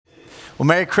Well,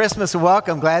 Merry Christmas and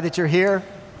welcome. Glad that you're here.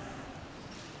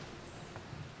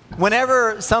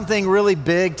 Whenever something really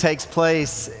big takes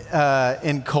place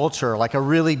in culture, like a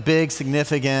really big,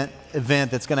 significant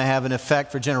event that's going to have an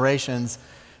effect for generations,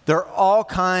 there are all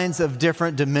kinds of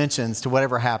different dimensions to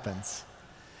whatever happens.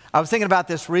 I was thinking about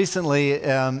this recently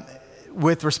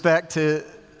with respect to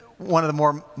one of the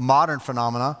more modern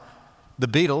phenomena, the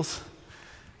Beatles.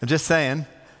 I'm just saying,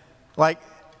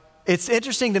 it's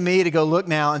interesting to me to go look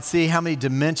now and see how many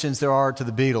dimensions there are to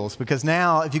the Beatles, because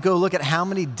now if you go look at how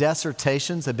many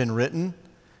dissertations have been written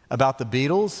about the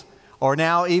Beatles, or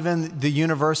now even the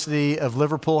University of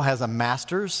Liverpool has a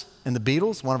master's in the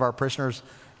Beatles. One of our parishioners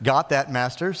got that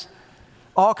master's.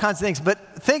 All kinds of things.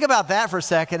 But think about that for a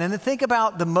second, and then think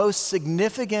about the most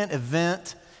significant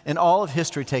event in all of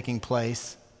history taking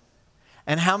place,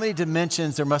 and how many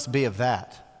dimensions there must be of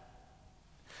that.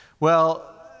 Well,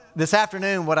 this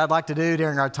afternoon, what I'd like to do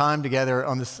during our time together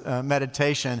on this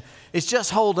meditation is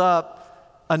just hold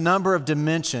up a number of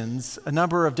dimensions, a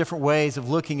number of different ways of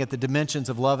looking at the dimensions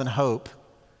of love and hope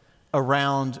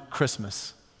around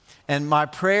Christmas. And my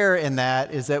prayer in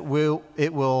that is that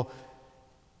it will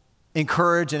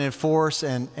encourage and enforce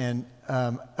and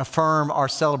affirm our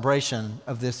celebration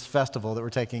of this festival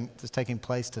that's taking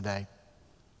place today.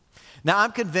 Now,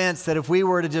 I'm convinced that if we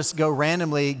were to just go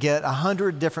randomly get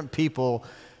 100 different people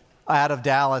out of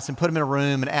Dallas and put them in a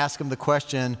room and ask them the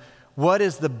question, what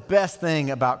is the best thing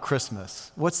about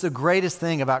Christmas? What's the greatest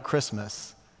thing about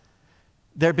Christmas?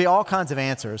 There'd be all kinds of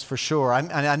answers for sure.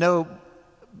 I know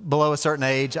below a certain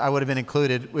age, I would have been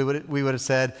included. We would have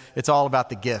said it's all about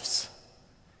the gifts.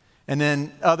 And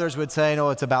then others would say, no,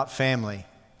 it's about family,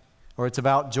 or it's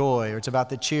about joy, or it's about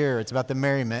the cheer, it's about the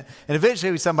merriment. And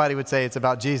eventually somebody would say it's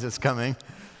about Jesus coming.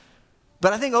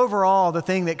 But I think overall, the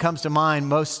thing that comes to mind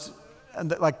most,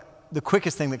 the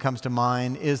quickest thing that comes to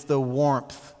mind is the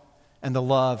warmth and the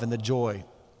love and the joy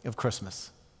of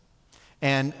Christmas.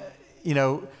 And,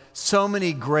 so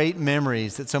many great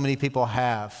memories that so many people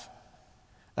have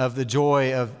of the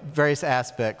joy of various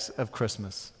aspects of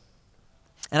Christmas.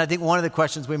 And I think one of the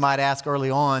questions we might ask early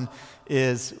on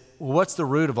is, what's the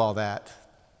root of all that?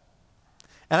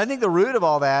 And I think the root of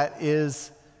all that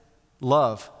is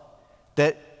love.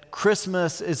 That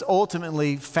Christmas is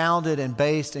ultimately founded and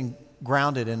based and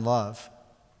grounded in love.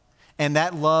 And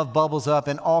that love bubbles up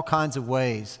in all kinds of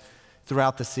ways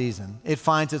throughout the season. It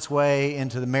finds its way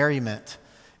into the merriment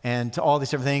and to all these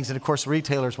different things. And of course,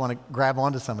 retailers want to grab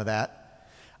onto some of that.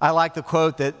 I like the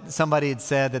quote that somebody had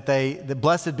said that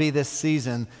blessed be this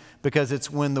season because it's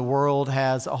when the world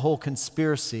has a whole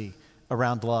conspiracy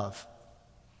around love.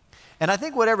 And I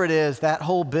think whatever it is, that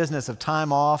whole business of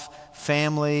time off,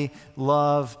 family,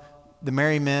 love, the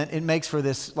merriment, it makes for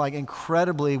this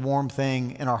incredibly warm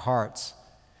thing in our hearts.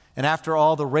 And after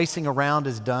all the racing around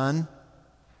is done,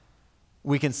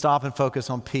 we can stop and focus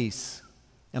on peace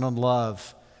and on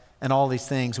love and all these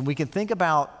things. And we can think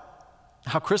about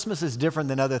how Christmas is different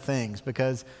than other things,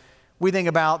 because we think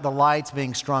about the lights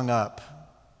being strung up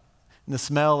and the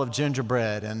smell of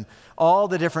gingerbread and all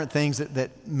the different things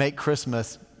that make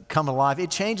Christmas come alive.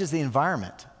 It changes the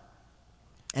environment.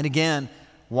 And again,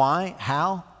 why?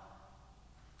 How?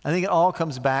 I think it all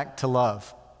comes back to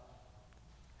love.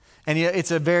 And it's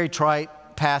a very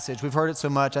trite passage. We've heard it so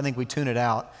much, I think we tune it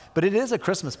out. But it is a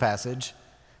Christmas passage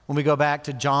when we go back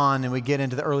to John and we get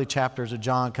into the early chapters of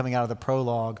John coming out of the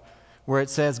prologue, where it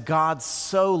says, God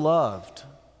so loved,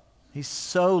 he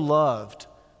so loved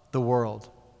the world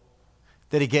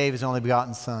that he gave his only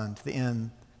begotten Son to the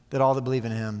end that all that believe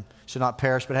in him should not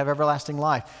perish but have everlasting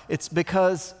life. It's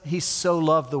because he so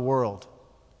loved the world.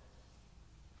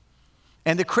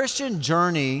 And the Christian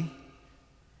journey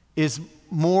is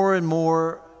more and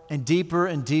more and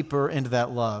deeper into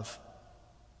that love.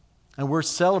 And we're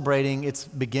celebrating its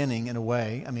beginning in a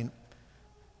way. I mean,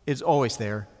 it's always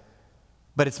there,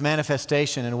 but its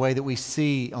manifestation in a way that we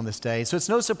see on this day. So it's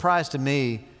no surprise to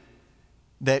me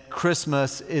that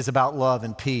Christmas is about love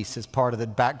and peace as part of the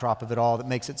backdrop of it all that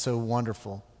makes it so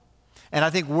wonderful. And I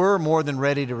think we're more than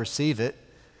ready to receive it,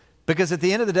 because at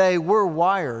the end of the day, we're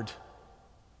wired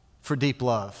for deep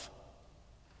love.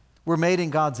 We're made in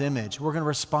God's image. We're going to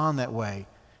respond that way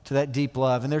to that deep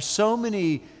love. And there's so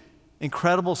many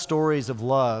incredible stories of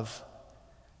love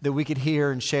that we could hear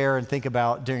and share and think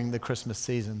about during the Christmas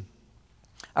season.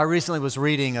 I recently was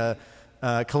reading a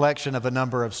collection of a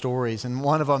number of stories, and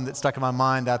one of them that stuck in my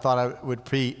mind that I thought I would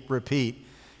repeat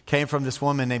came from this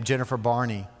woman named Jennifer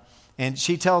Barney. And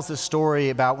she tells this story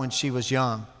about when she was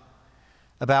young,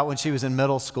 about when she was in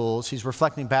middle school. She's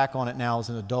reflecting back on it now as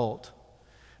an adult.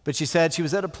 But she said she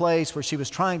was at a place where she was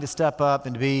trying to step up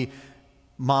and to be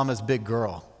mama's big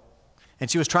girl.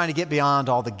 And she was trying to get beyond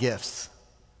all the gifts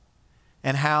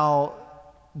and how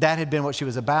that had been what she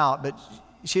was about, but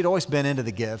she had always been into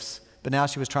the gifts, but now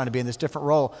she was trying to be in this different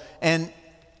role. And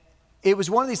it was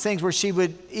one of these things where she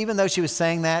would, even though she was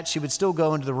saying that, she would still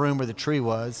go into the room where the tree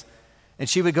was, and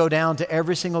she would go down to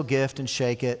every single gift and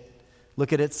shake it,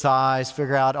 look at its size,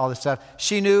 figure out all this stuff.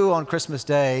 She knew on Christmas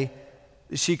Day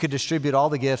she could distribute all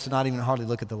the gifts and not even hardly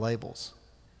look at the labels.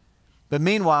 But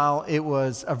meanwhile, it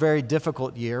was a very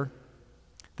difficult year.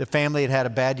 The family had had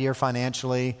a bad year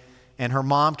financially, and her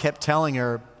mom kept telling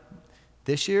her,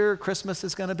 this year Christmas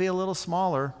is going to be a little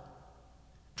smaller.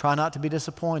 Try not to be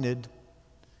disappointed.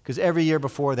 Because every year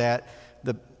before that,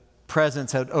 the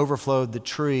presents had overflowed the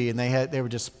tree, and they were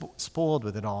just spoiled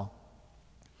with it all.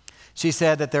 She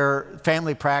said that their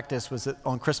family practice was that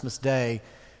on Christmas Day,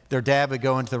 their dad would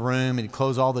go into the room and he'd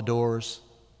close all the doors.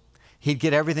 He'd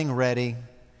get everything ready,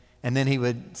 and then he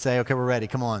would say, okay, we're ready,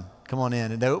 come on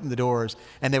in. And they opened the doors,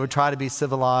 and they would try to be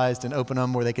civilized and open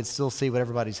them where they could still see what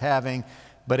everybody's having,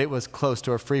 but it was close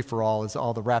to a free-for-all as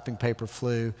all the wrapping paper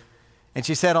flew. And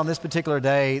she said on this particular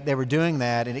day, they were doing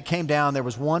that, and it came down, there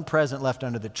was one present left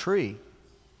under the tree.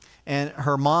 And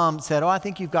her mom said, I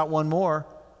think you've got one more.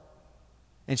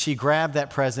 And she grabbed that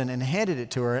present and handed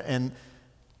it to her, and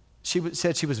she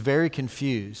said she was very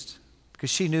confused because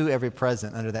she knew every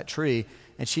present under that tree,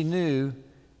 and she knew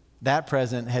that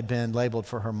present had been labeled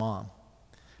for her mom.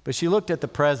 But she looked at the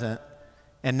present,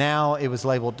 and now it was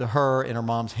labeled to her in her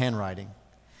mom's handwriting.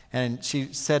 And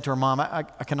she said to her mom, I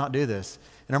cannot do this.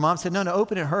 And her mom said, no,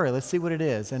 open it, hurry, let's see what it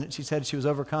is. And she said she was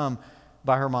overcome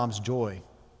by her mom's joy.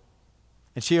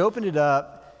 And she opened it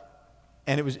up,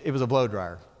 and it was a blow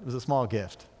dryer. It was a small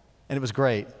gift, and it was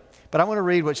great. But I want to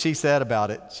read what she said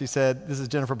about it. She said, this is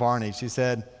Jennifer Barney. She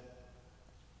said,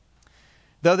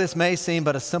 though this may seem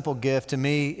but a simple gift, to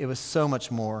me it was so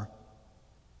much more.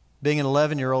 Being an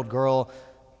 11-year-old girl,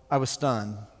 I was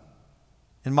stunned.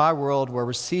 In my world where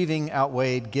receiving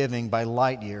outweighed giving by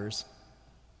light years,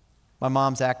 my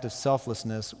mom's act of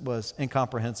selflessness was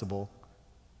incomprehensible.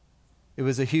 It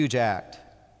was a huge act.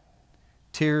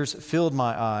 Tears filled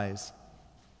my eyes,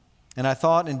 and I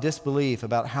thought in disbelief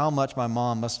about how much my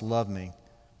mom must love me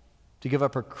to give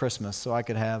up her Christmas so I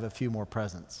could have a few more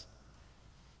presents.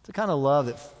 It's the kind of love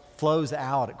that flows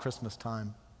out at Christmas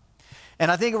time. And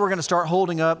I think if we're going to start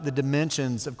holding up the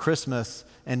dimensions of Christmas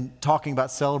and talking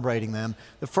about celebrating them,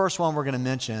 the first one we're going to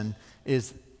mention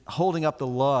is holding up the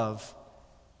love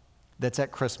that's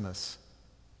at Christmas,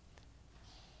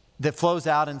 that flows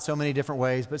out in so many different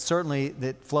ways, but certainly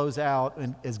that flows out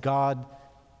as God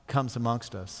comes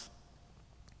amongst us.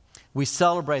 We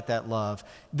celebrate that love.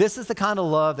 This is the kind of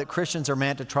love that Christians are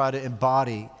meant to try to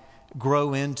embody,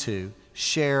 grow into,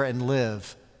 share, and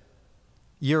live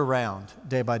year-round,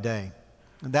 day by day.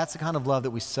 And that's the kind of love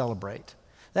that we celebrate.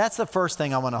 That's the first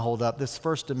thing I want to hold up. This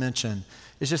first dimension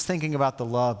is just thinking about the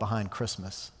love behind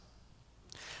Christmas.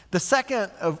 The second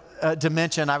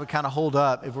dimension I would kind of hold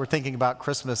up, if we're thinking about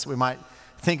Christmas, we might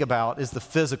think about is the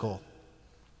physical.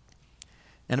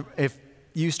 And if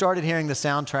you started hearing the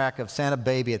soundtrack of Santa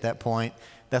Baby at that point,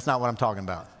 that's not what I'm talking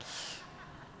about.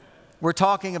 We're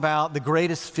talking about the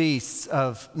greatest feasts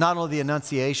of not only the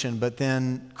Annunciation, but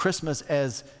then Christmas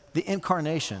as the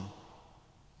incarnation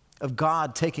of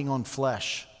God taking on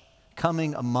flesh,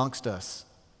 coming amongst us.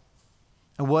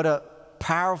 And what a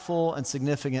powerful and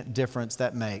significant difference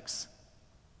that makes.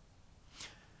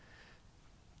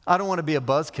 I don't want to be a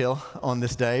buzzkill on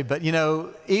this day, but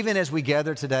even as we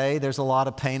gather today, there's a lot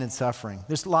of pain and suffering.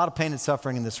 There's a lot of pain and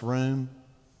suffering in this room,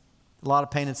 a lot of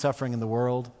pain and suffering in the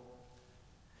world.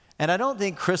 And I don't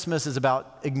think Christmas is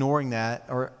about ignoring that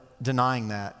or denying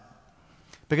that.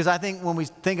 Because I think when we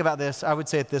think about this, I would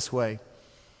say it this way.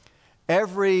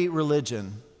 Every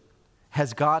religion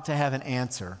has got to have an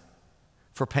answer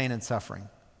for pain and suffering.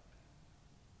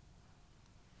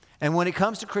 And when it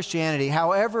comes to Christianity,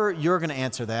 however you're going to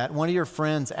answer that, one of your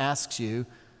friends asks you,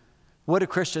 what do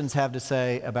Christians have to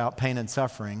say about pain and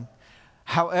suffering?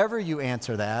 However you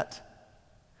answer that,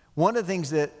 one of the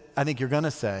things that I think you're going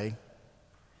to say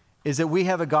is that we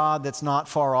have a God that's not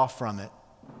far off from it.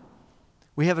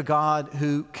 We have a God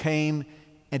who came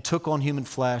and took on human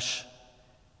flesh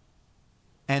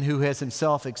and who has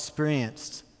himself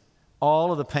experienced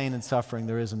all of the pain and suffering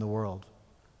there is in the world.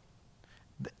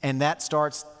 And that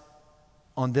starts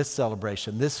on this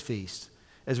celebration, this feast,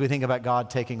 as we think about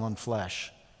God taking on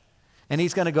flesh. And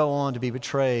he's going to go on to be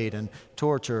betrayed and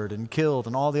tortured and killed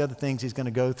and all the other things he's going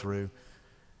to go through.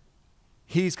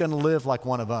 He's going to live like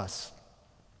one of us.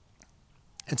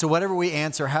 And so whatever we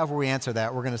answer, however we answer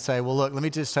that, we're going to say, well, look, let me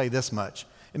just tell you this much.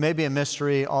 It may be a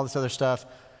mystery, all this other stuff,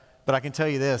 but I can tell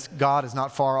you this, God is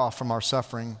not far off from our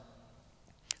suffering.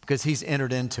 because he's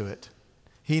entered into it.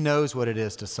 He knows what it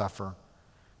is to suffer,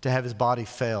 to have his body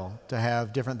fail, to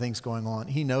have different things going on.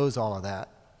 He knows all of that.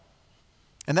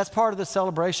 And that's part of the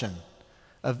celebration,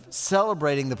 of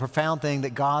celebrating the profound thing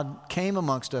that God came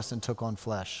amongst us and took on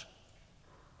flesh.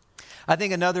 I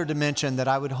think another dimension that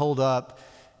I would hold up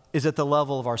is at the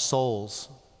level of our souls.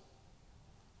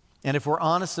 And if we're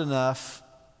honest enough,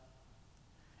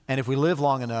 and if we live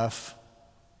long enough,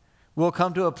 we'll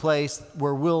come to a place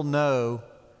where we'll know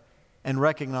and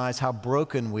recognize how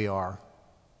broken we are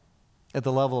at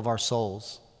the level of our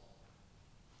souls,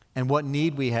 and what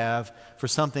need we have for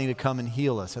something to come and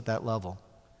heal us at that level.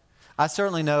 I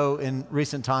certainly know in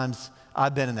recent times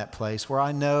I've been in that place where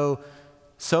I know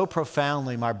so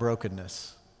profoundly my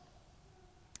brokenness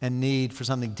and need for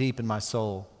something deep in my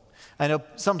soul. I know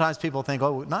sometimes people think,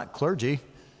 oh, not clergy.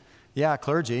 Yeah,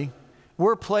 clergy.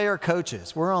 We're player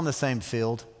coaches. We're on the same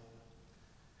field.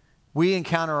 We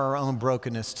encounter our own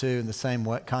brokenness too in the same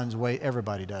kinds of way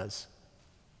everybody does.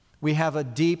 We have a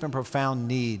deep and profound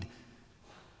need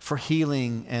for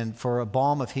healing and for a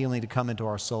balm of healing to come into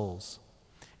our souls.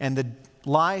 And the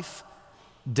life,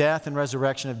 death, and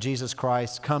resurrection of Jesus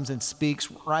Christ comes and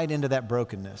speaks right into that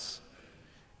brokenness,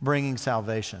 bringing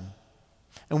salvation.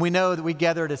 And we know that we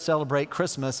gather to celebrate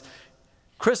Christmas.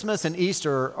 Christmas and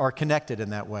Easter are connected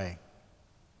in that way.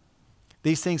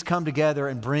 These things come together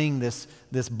and bring this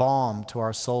balm to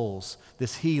our souls,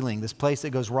 this healing, this place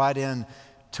that goes right in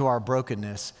to our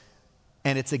brokenness.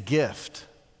 And it's a gift.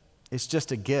 It's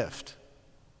just a gift.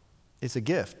 It's a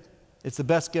gift. It's the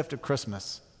best gift of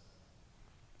Christmas.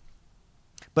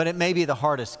 But it may be the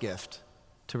hardest gift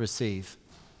to receive,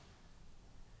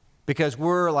 because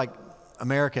we're like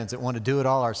Americans that want to do it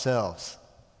all ourselves.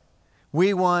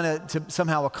 We want to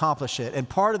somehow accomplish it. And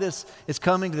part of this is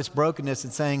coming to this brokenness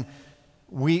and saying,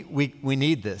 we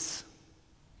need this.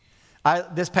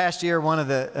 This past year, one of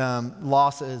the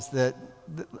losses that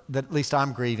at least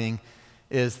I'm grieving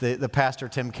is the pastor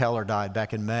Tim Keller died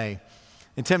back in May.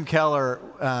 And Tim Keller,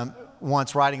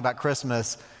 once writing about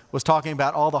Christmas, was talking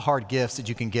about all the hard gifts that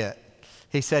you can get.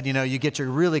 He said, you get your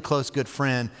really close good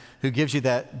friend who gives you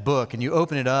that book, and you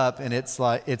open it up, and it's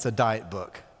a diet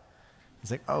book.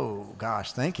 He's like, oh,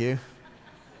 gosh, thank you.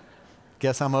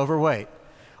 Guess I'm overweight.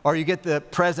 Or you get the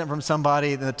present from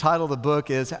somebody, and the title of the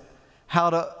book is How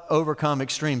to Overcome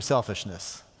Extreme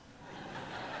Selfishness.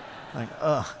 Like,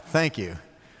 oh, thank you.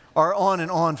 Or on and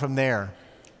on from there.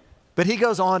 But he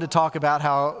goes on to talk about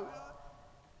how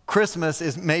Christmas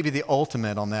is maybe the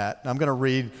ultimate on that. I'm going to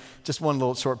read just one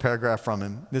little short paragraph from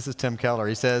him. This is Tim Keller.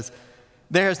 He says,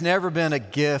 there has never been a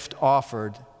gift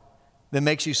offered that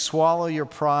makes you swallow your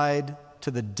pride to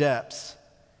the depths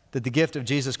that the gift of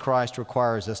Jesus Christ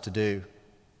requires us to do.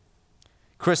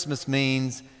 Christmas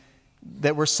means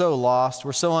that we're so lost,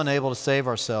 we're so unable to save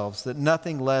ourselves, that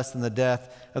nothing less than the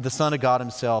death of the Son of God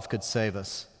himself could save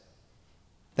us.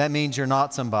 That means you're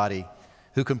not somebody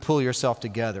who can pull yourself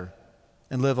together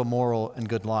and live a moral and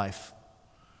good life.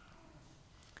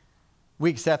 We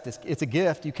accept this. It's a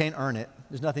gift. You can't earn it.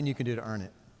 There's nothing you can do to earn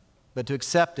it. But to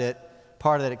accept it,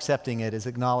 part of that accepting it is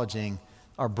acknowledging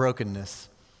our brokenness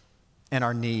and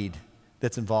our need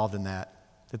that's involved in that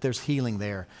there's healing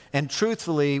there. And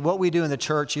truthfully, what we do in the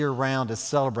church year-round is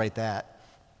celebrate that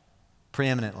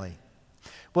preeminently.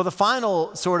 Well, the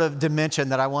final sort of dimension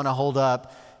that I want to hold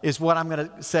up is what I'm going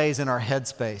to say is in our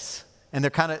headspace. And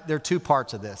there are two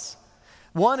parts of this.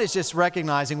 One is just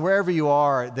recognizing wherever you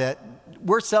are that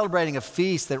we're celebrating a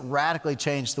feast that radically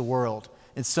changed the world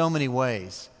in so many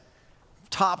ways,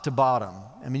 top to bottom.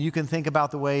 I mean, you can think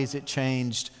about the ways it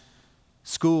changed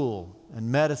school and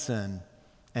medicine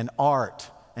and art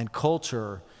and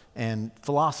culture and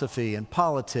philosophy and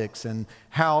politics, and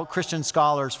how Christian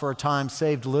scholars for a time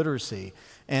saved literacy,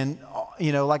 and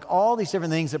like all these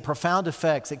different things, that profound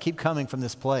effects that keep coming from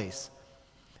this place.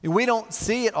 We don't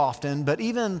see it often, but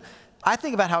even I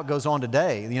think about how it goes on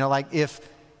today. Like if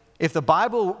the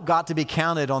Bible got to be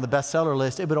counted on the bestseller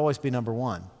list, it would always be number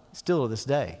one, still to this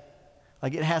day.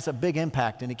 Like it has a big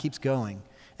impact and it keeps going.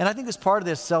 And I think as part of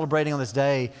this celebrating on this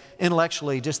day,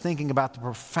 intellectually, just thinking about the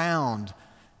profound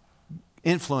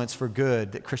influence for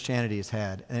good that Christianity has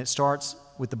had. And it starts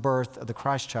with the birth of the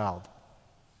Christ child.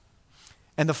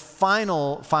 And the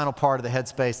final part of the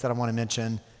headspace that I want to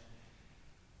mention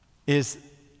is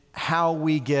how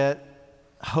we get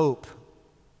hope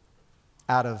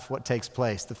out of what takes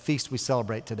place, the feast we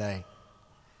celebrate today.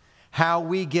 How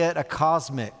we get a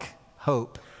cosmic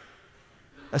hope,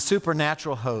 a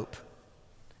supernatural hope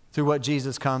through what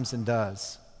Jesus comes and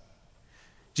does.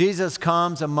 Jesus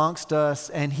comes amongst us,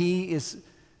 and he is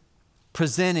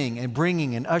presenting and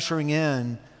bringing and ushering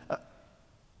in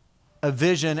a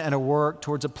vision and a work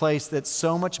towards a place that's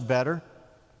so much better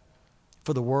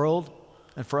for the world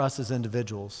and for us as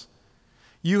individuals.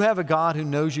 You have a God who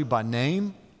knows you by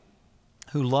name,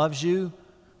 who loves you,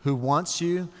 who wants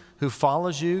you, who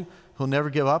follows you, who'll never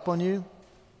give up on you,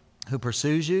 who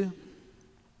pursues you.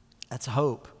 That's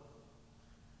hope.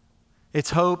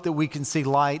 It's hope that we can see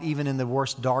light even in the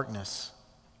worst darkness.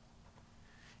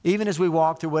 Even as we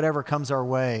walk through whatever comes our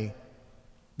way,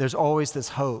 there's always this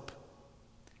hope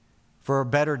for a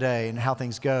better day and how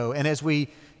things go. And as we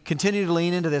continue to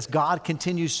lean into this, God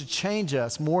continues to change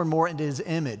us more and more into His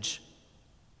image,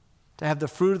 to have the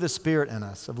fruit of the Spirit in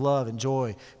us of love and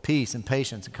joy, peace and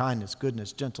patience and kindness,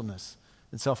 goodness, gentleness,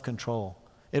 and self-control.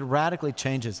 It radically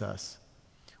changes us.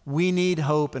 We need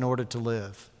hope in order to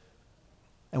live.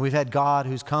 And we've had God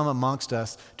who's come amongst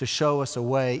us to show us a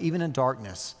way, even in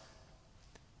darkness,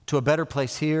 to a better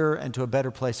place here and to a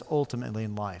better place ultimately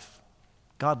in life.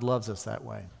 God loves us that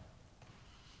way.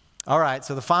 All right,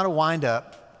 so the final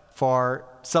wind-up for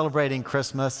celebrating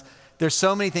Christmas. There's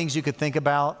so many things you could think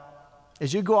about.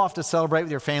 As you go off to celebrate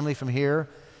with your family from here,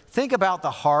 think about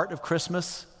the heart of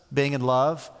Christmas, being in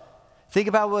love. Think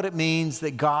about what it means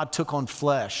that God took on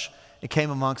flesh and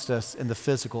came amongst us in the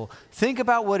physical. Think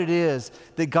about what it is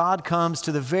that God comes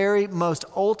to the very most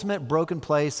ultimate broken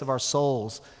place of our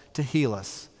souls to heal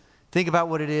us. Think about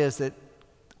what it is that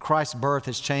Christ's birth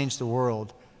has changed the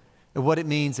world, and what it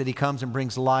means that He comes and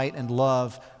brings light and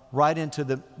love right into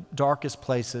the darkest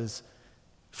places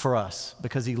for us,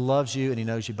 because He loves you and He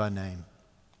knows you by name.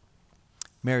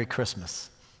 Merry Christmas.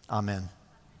 Amen.